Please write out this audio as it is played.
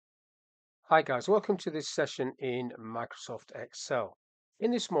Hi guys, welcome to this session in Microsoft Excel.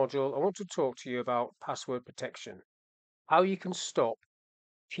 In this module, I want to talk to you about password protection, how you can stop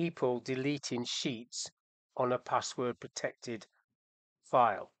people deleting sheets on a password protected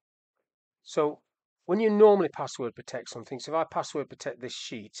file. So when you normally password protect something, so if I password protect this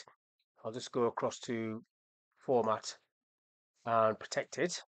sheet, I'll just go across to Format and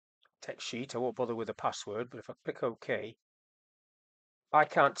Protected, Text Sheet. I won't bother with the password, but if I click OK, I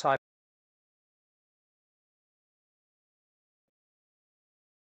can't type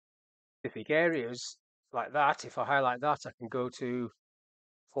specific areas like that. If I highlight that, I can go to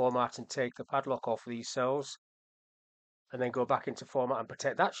Format and take the padlock off these cells and then go back into Format and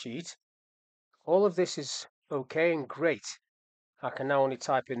protect that sheet. All of this is okay and great. I can now only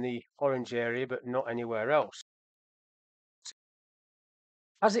type in the orange area but not anywhere else.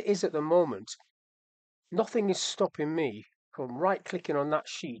 As it is at the moment, nothing is stopping me from right clicking on that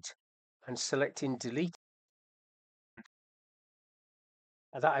sheet and selecting delete.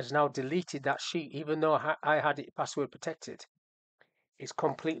 And that has now deleted that sheet even though I had it password protected. It's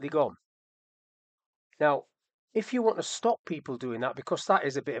completely gone. Now, if you want to stop people doing that, because that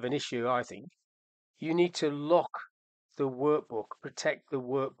is a bit of an issue, I think, you need to lock the workbook, protect the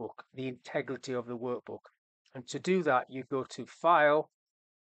workbook, the integrity of the workbook. And to do that, you go to File,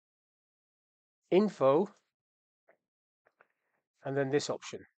 Info, and then this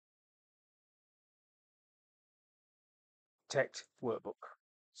option, Protect Workbook.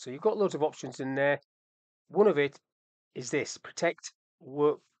 So you've got loads of options in there. One of it is this, Protect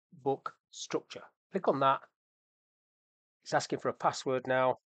Workbook Structure. Click on that. It's asking for a password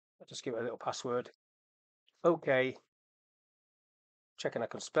now. I'll just give it a little password. Okay. Checking I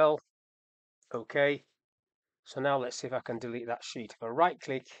can spell. Okay. So now let's see if I can delete that sheet. If I right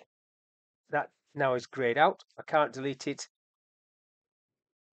click, that now is grayed out. I can't delete it.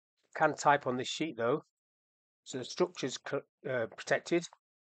 Can type on this sheet though. So the structure's protected.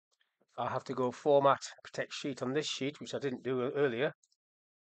 I'll have to go Format, Protect Sheet on this sheet, which I didn't do earlier.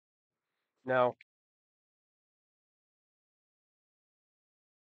 Now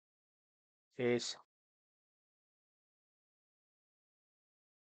is,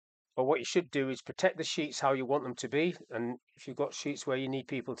 well, what you should do is protect the sheets how you want them to be. And if you've got sheets where you need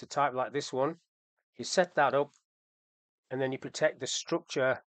people to type like this one, you set that up and then you protect the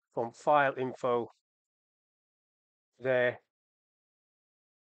structure from File Info there.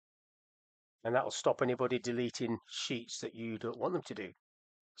 And that will stop anybody deleting sheets that you don't want them to do.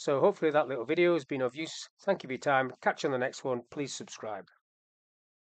 So hopefully that little video has been of use. Thank you for your time. Catch you on the next one. Please subscribe.